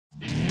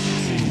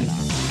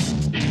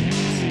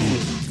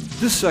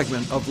This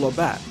segment of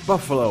Labatt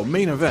Buffalo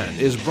Main Event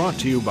is brought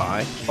to you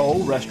by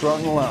O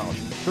Restaurant and Lounge,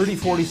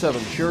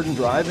 3047 Sheridan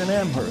Drive in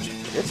Amherst.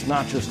 It's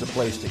not just a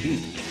place to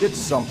eat, it's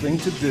something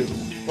to do.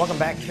 Welcome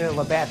back to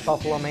Labatt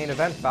Buffalo Main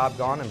Event. Bob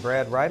Gaughan and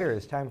Brad Ryder.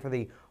 It's time for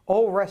the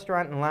O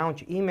Restaurant and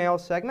Lounge email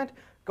segment.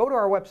 Go to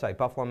our website,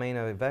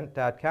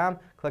 buffalomainevent.com,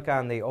 click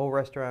on the O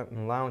Restaurant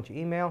and Lounge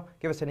email,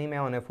 give us an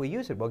email, and if we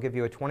use it, we'll give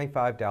you a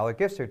 $25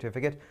 gift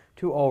certificate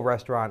to O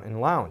Restaurant and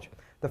Lounge.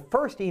 The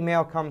first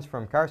email comes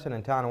from Carson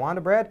in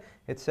Tonawanda, Brad.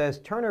 It says,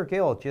 Turner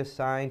Gill just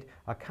signed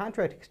a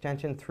contract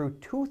extension through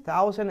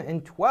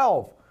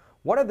 2012.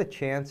 What are the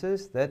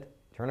chances that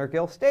Turner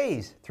Gill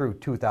stays through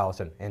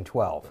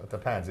 2012? It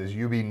depends. Is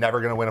UB never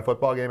going to win a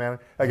football game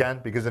again?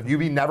 Because if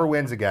UB never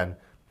wins again,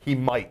 he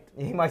might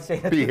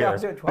stay be here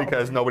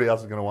because nobody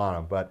else is going to want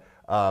him. But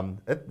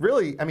it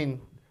really, I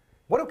mean,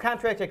 what do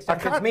contract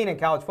extensions mean in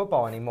college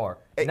football anymore?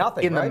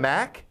 Nothing. In right?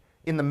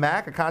 the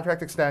MAC, a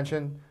contract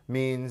extension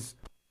means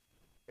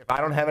if I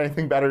don't have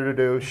anything better to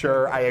do,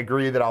 sure, I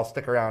agree that I'll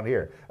stick around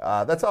here.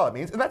 That's all it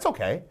means, and that's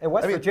okay. And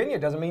Virginia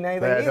doesn't mean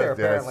anything either,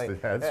 apparently.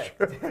 That's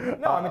true.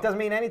 No, it doesn't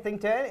mean anything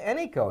to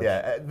any coach.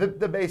 Yeah,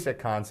 the basic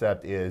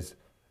concept is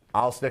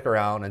I'll stick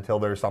around until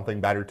there's something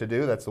better to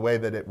do. That's the way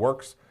that it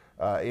works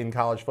in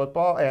college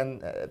football,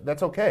 and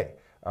that's okay.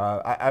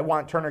 I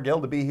want Turner Gill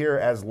to be here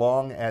as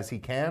long as he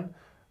can.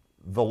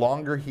 The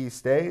longer he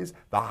stays,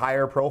 the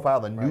higher profile,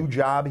 the new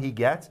job he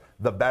gets,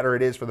 the better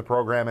it is for the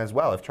program as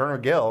well. If Turner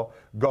Gill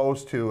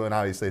goes to, and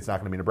obviously it's not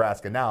going to be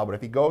Nebraska now, but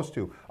if he goes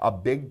to a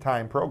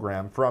big-time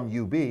program from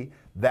UB,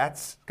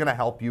 that's going to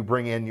help you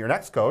bring in your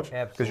next coach,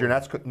 because your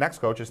next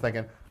coach is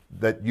thinking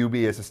that UB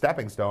is a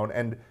stepping stone,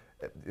 and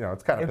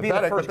it's kind of pathetic. It'd be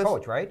the first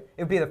coach, right?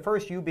 It'd be the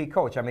first UB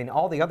coach. I mean,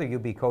 all the other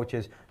UB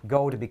coaches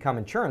go to become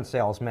insurance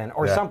salesmen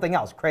or something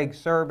else. Craig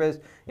Service,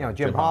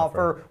 Jim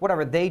Hoffer,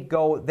 whatever. They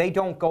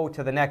don't go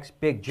to the next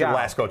big job. Your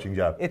last coaching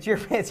job. It's your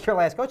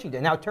last coaching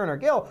job. Now Turner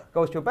Gill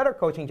goes to a better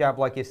coaching job,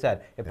 like you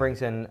said. It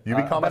brings in you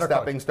become a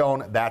stepping coach.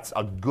 Stone. That's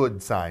a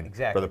good sign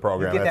for the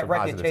program. You get that's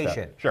that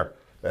reputation. Sure,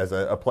 as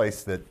a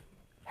place that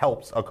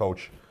helps a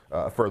coach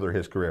further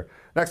his career.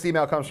 Next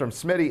email comes from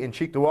Smitty in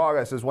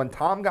Cheektowaga. It says, when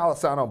Tom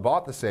Golisano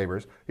bought the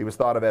Sabres, he was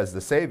thought of as the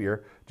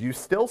savior. Do you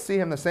still see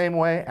him the same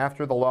way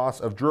after the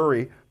loss of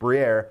Drury,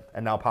 Briere,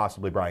 and now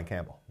possibly Brian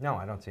Campbell? No,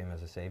 I don't see him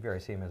as a savior. I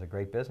see him as a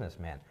great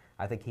businessman.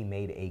 I think he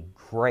made a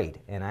great,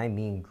 and I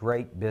mean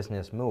great,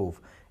 business move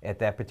at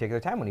that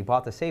particular time when he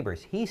bought the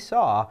Sabres. He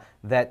saw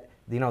that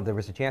there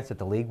was a chance that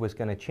the league was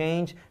going to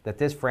change, that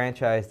this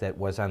franchise that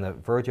was on the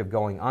verge of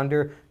going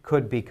under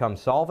could become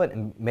solvent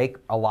and make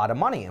a lot of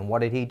money. And what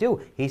did he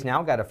do? He's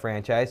now got a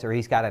franchise, or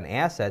he's got an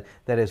asset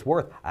that is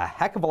worth a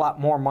heck of a lot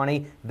more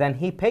money than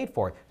he paid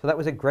for it. So that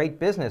was a great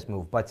business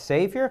move. But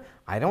savior,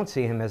 I don't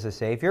see him as a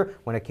savior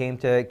when it came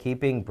to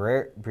keeping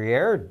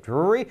Briere,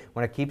 Drury,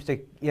 when it keeps to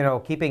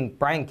keeping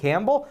Brian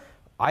Campbell.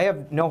 I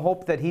have no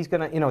hope that he's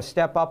going to,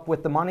 step up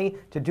with the money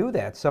to do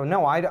that. So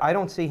no, I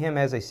don't see him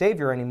as a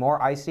savior anymore.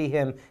 I see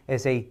him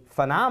as a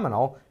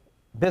phenomenal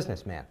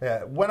businessman.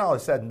 Yeah. When all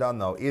is said and done,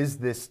 though, is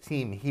this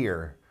team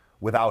here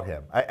without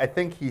him? I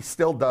think he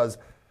still does.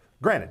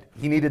 Granted,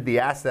 he needed the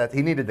assets,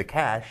 he needed the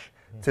cash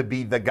to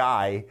be the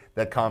guy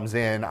that comes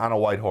in on a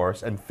white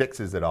horse and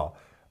fixes it all.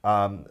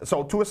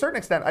 So to a certain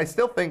extent, I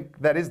still think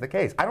that is the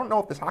case. I don't know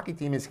if this hockey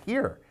team is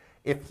here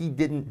if he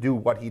didn't do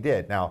what he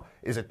did. Now,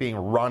 is it being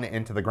run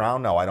into the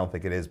ground? No, I don't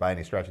think it is by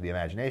any stretch of the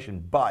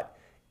imagination, but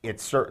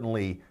it's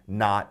certainly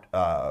not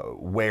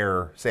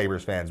where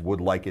Sabres fans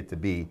would like it to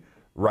be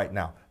right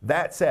now.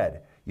 That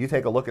said, you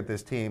take a look at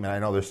this team, and I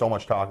know there's so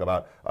much talk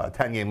about a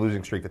 10-game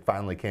losing streak that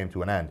finally came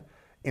to an end.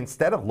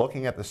 Instead of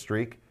looking at the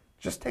streak,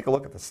 just take a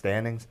look at the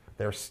standings.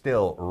 They're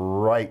still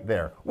right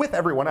there with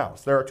everyone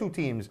else. There are two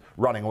teams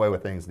running away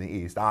with things in the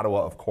East,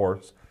 Ottawa, of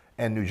course,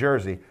 and New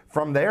Jersey.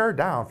 From there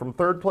down, from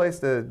third place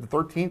to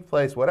 13th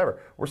place, whatever,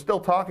 we're still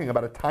talking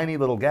about a tiny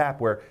little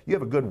gap where you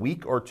have a good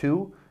week or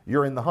two,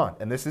 you're in the hunt.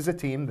 And this is a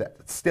team that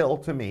still,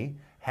 to me,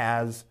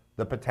 has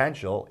the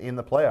potential in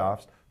the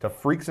playoffs to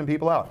freak some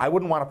people out. I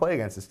wouldn't want to play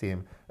against this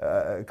team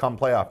come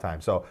playoff time.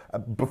 So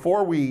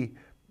before we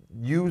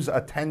use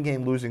a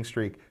 10-game losing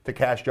streak to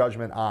cast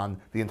judgment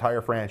on the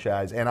entire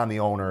franchise and on the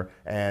owner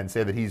and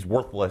say that he's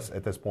worthless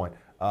at this point,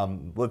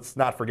 let's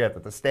not forget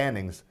that the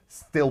standings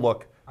still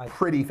look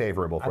pretty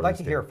favorable for I'd like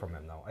to team. hear from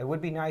him, though. It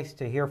would be nice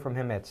to hear from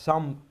him at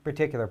some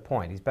particular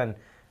point. He's been,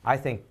 I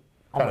think,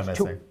 almost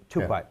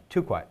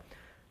too quiet.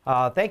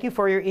 Thank you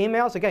for your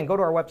emails. Again, go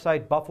to our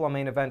website,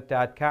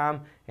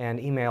 buffalomainevent.com, and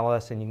email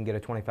us, and you can get a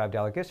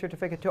 $25 gift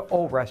certificate to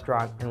O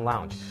Restaurant and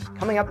Lounge.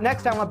 Coming up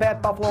next on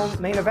Labatt Buffalo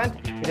Main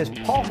Event, it is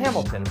Paul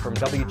Hamilton from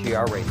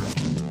WGR Radio.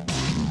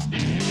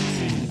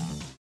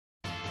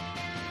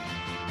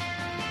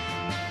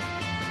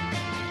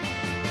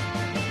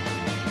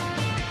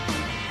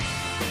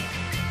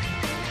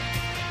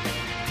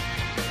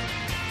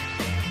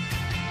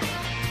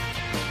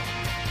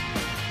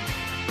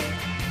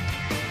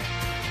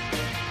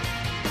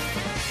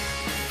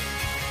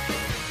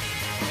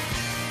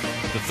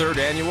 The 3rd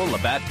Annual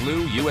Labatt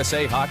Blue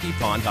USA Hockey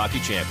Pond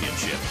Hockey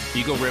Championship,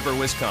 Eagle River,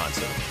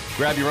 Wisconsin.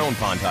 Grab your own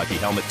pond hockey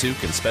helmet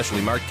toque in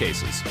specially marked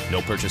cases. No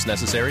purchase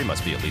necessary,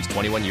 must be at least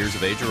 21 years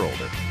of age or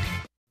older.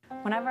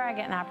 Whenever I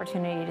get an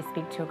opportunity to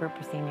speak to a group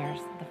of seniors,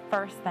 the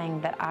first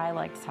thing that I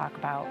like to talk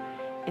about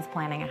is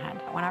planning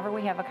ahead. Whenever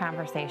we have a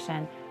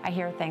conversation, I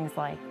hear things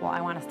like, well,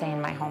 I want to stay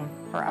in my home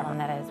forever, and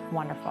that is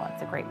wonderful.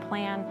 It's a great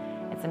plan,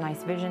 it's a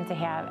nice vision to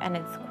have, and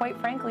it's quite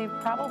frankly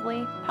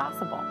probably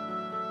possible.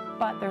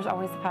 But there's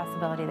always the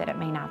possibility that it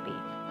may not be.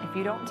 If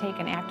you don't take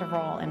an active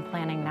role in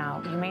planning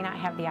now, you may not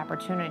have the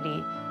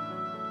opportunity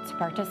to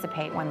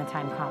participate when the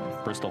time comes.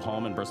 Bristol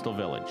Home and Bristol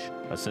Village,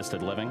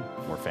 assisted living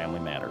where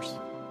family matters.